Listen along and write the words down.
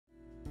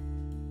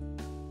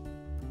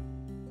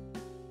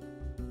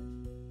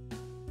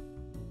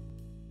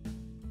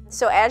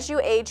So as you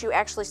age, you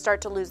actually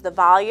start to lose the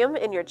volume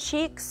in your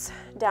cheeks,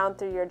 down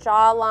through your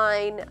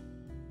jawline,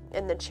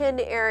 in the chin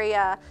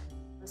area,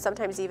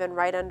 sometimes even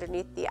right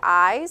underneath the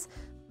eyes.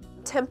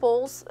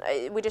 Temples,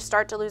 we just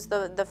start to lose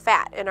the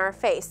fat in our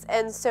face.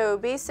 And so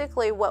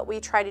basically what we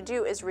try to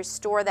do is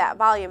restore that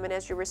volume, and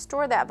as you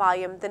restore that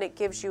volume, then it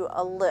gives you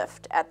a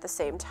lift at the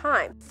same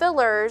time.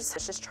 Fillers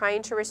is just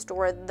trying to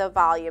restore the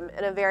volume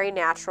in a very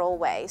natural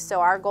way.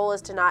 So our goal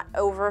is to not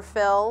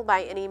overfill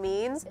by any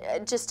means,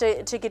 just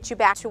to get you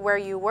back to where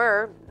you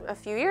were a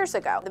few years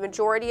ago. The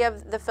majority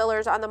of the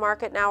fillers on the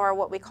market now are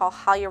what we call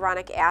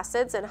hyaluronic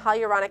acids, and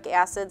hyaluronic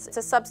acids, it's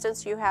a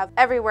substance you have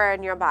everywhere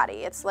in your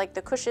body. It's like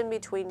the cushion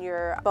between your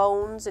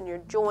bones and your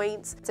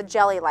joints. It's a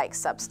jelly-like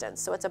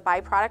substance, so it's a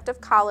byproduct of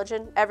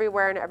collagen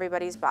everywhere in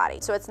everybody's body.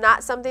 So it's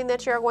not something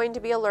that you're going to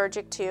be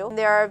allergic to.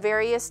 There are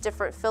various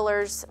different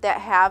fillers that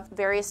have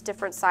various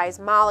different size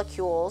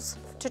molecules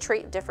to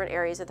treat different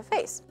areas of the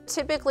face.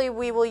 Typically,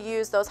 we will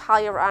use those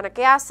hyaluronic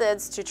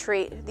acids to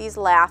treat these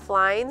laugh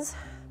lines,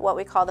 what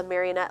we call the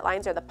marionette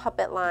lines or the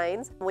puppet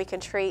lines. We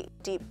can treat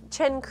deep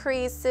chin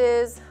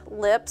creases,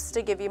 lips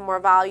to give you more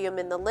volume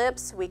in the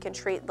lips. We can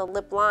treat the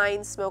lip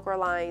lines, smoker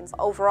lines.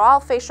 Overall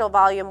facial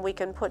volume, we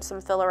can put some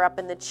filler up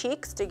in the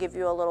cheeks to give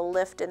you a little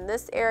lift in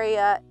this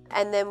area.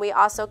 And then we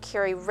also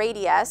carry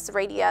Radius.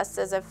 Radius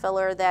is a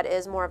filler that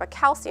is more of a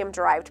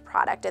calcium-derived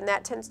product, and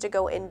that tends to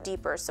go in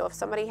deeper. So if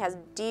somebody has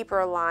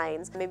deeper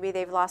lines, maybe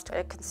they've lost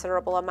a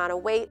considerable amount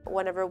of weight,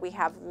 whenever we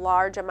have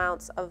large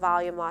amounts of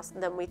volume loss,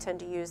 then we tend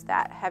to use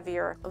that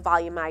heavier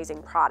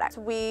volumizing product.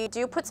 We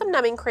do put some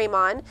numbing cream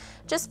on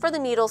just for the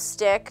needle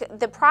stick.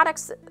 The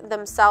products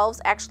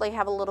themselves actually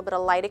have a little bit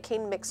of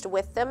lidocaine mixed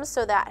with them,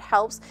 so that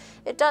helps.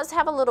 It does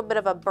have a little bit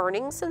of a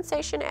burning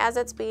sensation as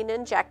it's being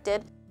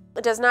injected.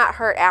 It does not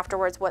hurt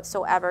afterwards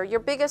whatsoever. Your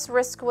biggest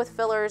risk with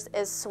fillers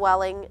is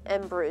swelling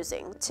and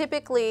bruising.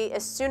 Typically,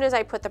 as soon as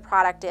I put the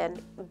product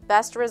in,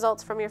 best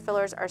results from your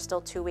fillers are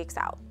still 2 weeks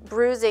out.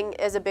 Bruising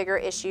is a bigger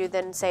issue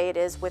than, say, it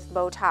is with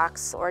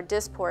Botox or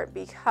Dysport,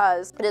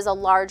 because it is a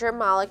larger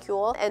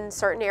molecule and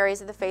certain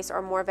areas of the face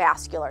are more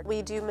vascular.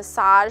 We do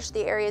massage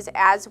the areas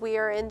as we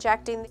are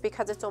injecting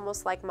because it's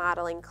almost like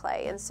modeling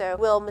clay, and so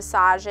we'll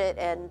massage it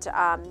and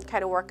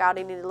kind of work out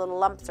any little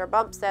lumps or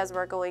bumps as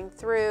we're going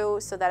through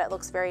so that it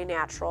looks very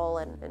natural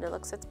and it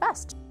looks its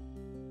best.